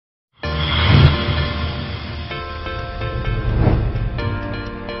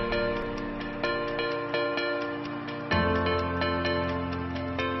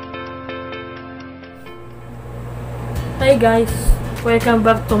guys, welcome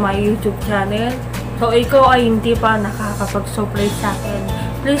back to my YouTube channel. So ikaw ay hindi pa nakakapag-subscribe sa akin,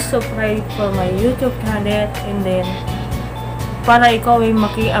 please subscribe for my YouTube channel, and then para ikaw ay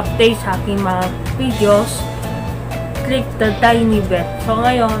maki-update sa aking mga videos, click the tiny bell. So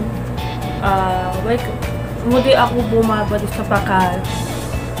ngayon, muli ako bumabalik sa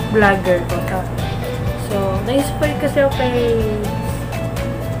pagka-vlogger ko. So na-inspire kasi ako kay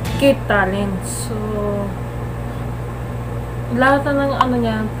Kid Talents. So lahat ng ano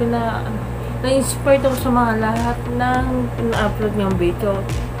niya, na-inspire ako sa mga lahat ng pina-upload niyang video.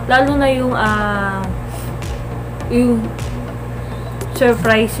 Lalo na yung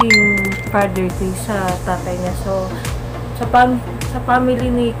surprising Father's Day sa tatay niya. So, sa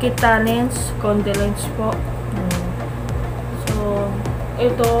family ni Kid Talents, condolence po. So,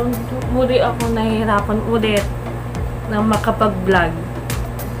 ito, muli ako nahihirapan ulit na makapag-vlog.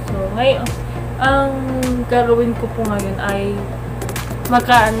 So, ngayon, ang gagawin ko po ngayon ay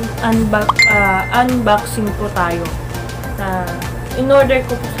unboxing po tayo. In-order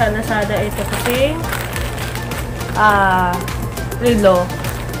ko po sa Lazada ito kasi relo.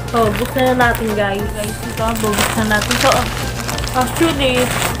 So, buksan na natin guys. Ito, bubuksan natin. So, actually,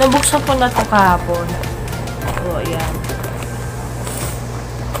 nabuksan ko na ito kahapon. So, ayan.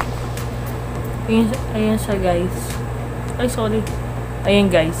 Ayan siya guys. Ay, sorry. Ayan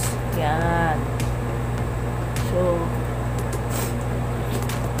guys. Ayan.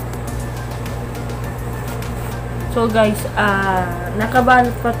 So guys,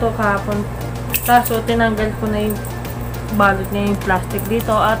 nakabalot pa to kahapon. Kaso, tinanggal ko na yung balot niya, yung plastic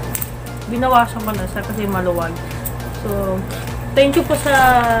dito, at binawasan ko na siya kasi maluwag. So, thank you po sa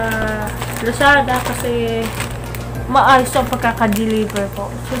Lazada kasi maayos ang pagkaka-deliver po.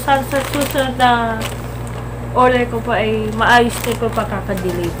 So, sa susunod na order ko po ay maayos din po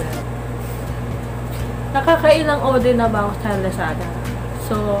pagkaka-deliver. Nakakailang order na ba ako sa Lazada?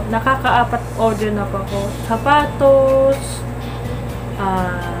 So, nakaka-4 order na po ako. Sapatos,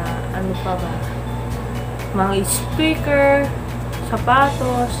 ano pa ba? Mga speaker,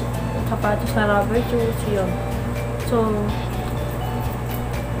 sapatos na rubber shoes, yun. So,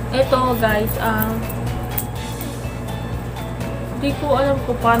 ito guys, hindi ko alam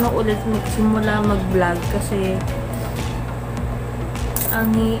kung paano ulit magsimula mag-vlog kasi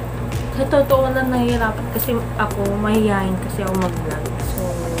sa totoo lang nahihirapan kasi ako, mahihayin kasi ako mag-vlog. So,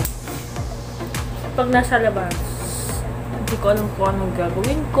 pag nasa labas, hindi ko alam kung anong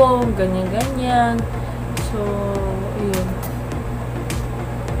gagawin ko, ganyan-ganyan. So, yun.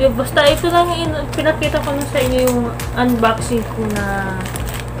 Basta ito lang pinakita ko na sa inyo yung unboxing ko na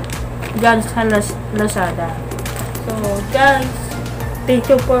dyan sa Lazada. So, guys, thank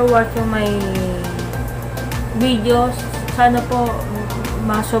you for watching my videos. Sana po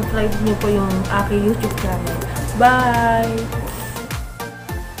ma-subscribe niyo po yung aking YouTube channel. Bye!